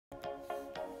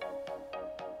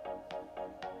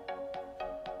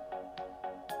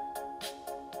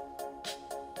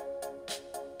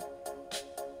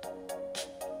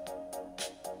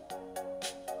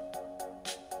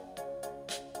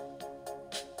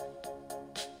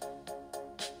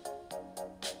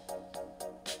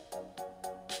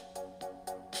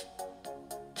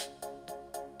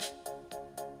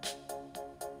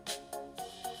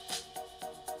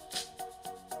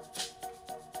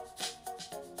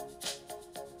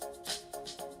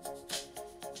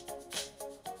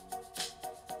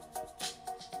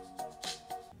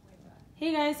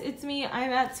Hey guys, it's me.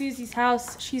 I'm at Susie's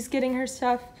house. She's getting her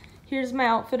stuff. Here's my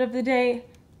outfit of the day.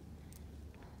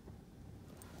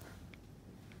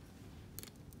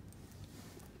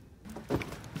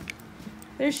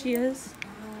 There she is.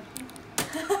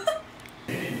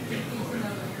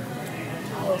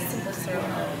 Oh, simple syrup.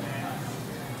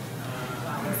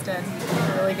 Instead,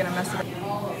 we're really gonna mess it up.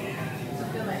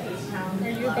 Are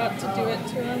you about to do it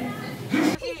to him?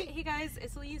 Hey guys,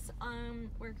 it's Elyse.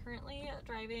 We're currently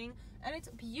driving and it's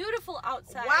beautiful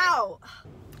outside. Wow!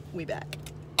 We back.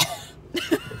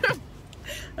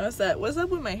 What's up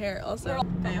with my hair? Also,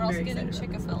 we're also getting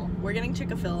Chick-a-Fill. We're getting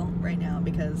Chick-a-Fill right now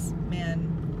because,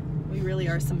 man, we really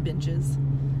are some benches.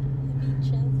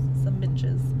 Some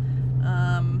benches.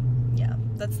 Yeah,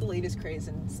 that's the latest craze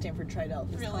in Stanford Tridel.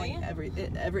 Really?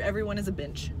 Everyone is a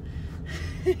bench.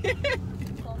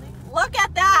 Look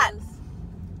at that!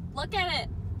 Look at it!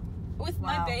 With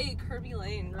Wow. my bae, Kirby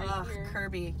Lane, right here.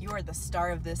 Kirby, you are the star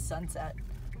of this sunset.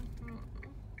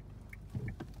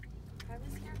 I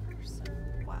was here first,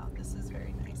 sir. Wow, this is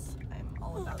very nice. I'm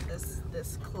all about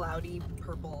this cloudy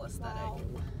purple aesthetic. Wow.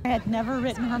 I had never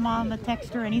written her mom a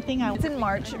text or anything. It's in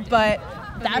March, but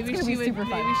that's gonna be super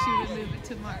fun. Maybe she would move it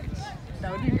to March.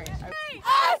 That would be great.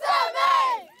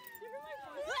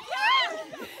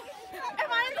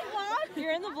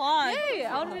 You're in the vlog. Hey,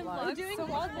 I would have been vlogging. Doing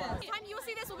vlogmas. The time you will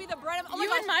see this will be the bread of. Oh You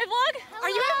in my vlog? Are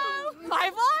you in my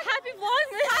vlog? Happy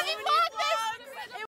vlogmas. Happy vlog.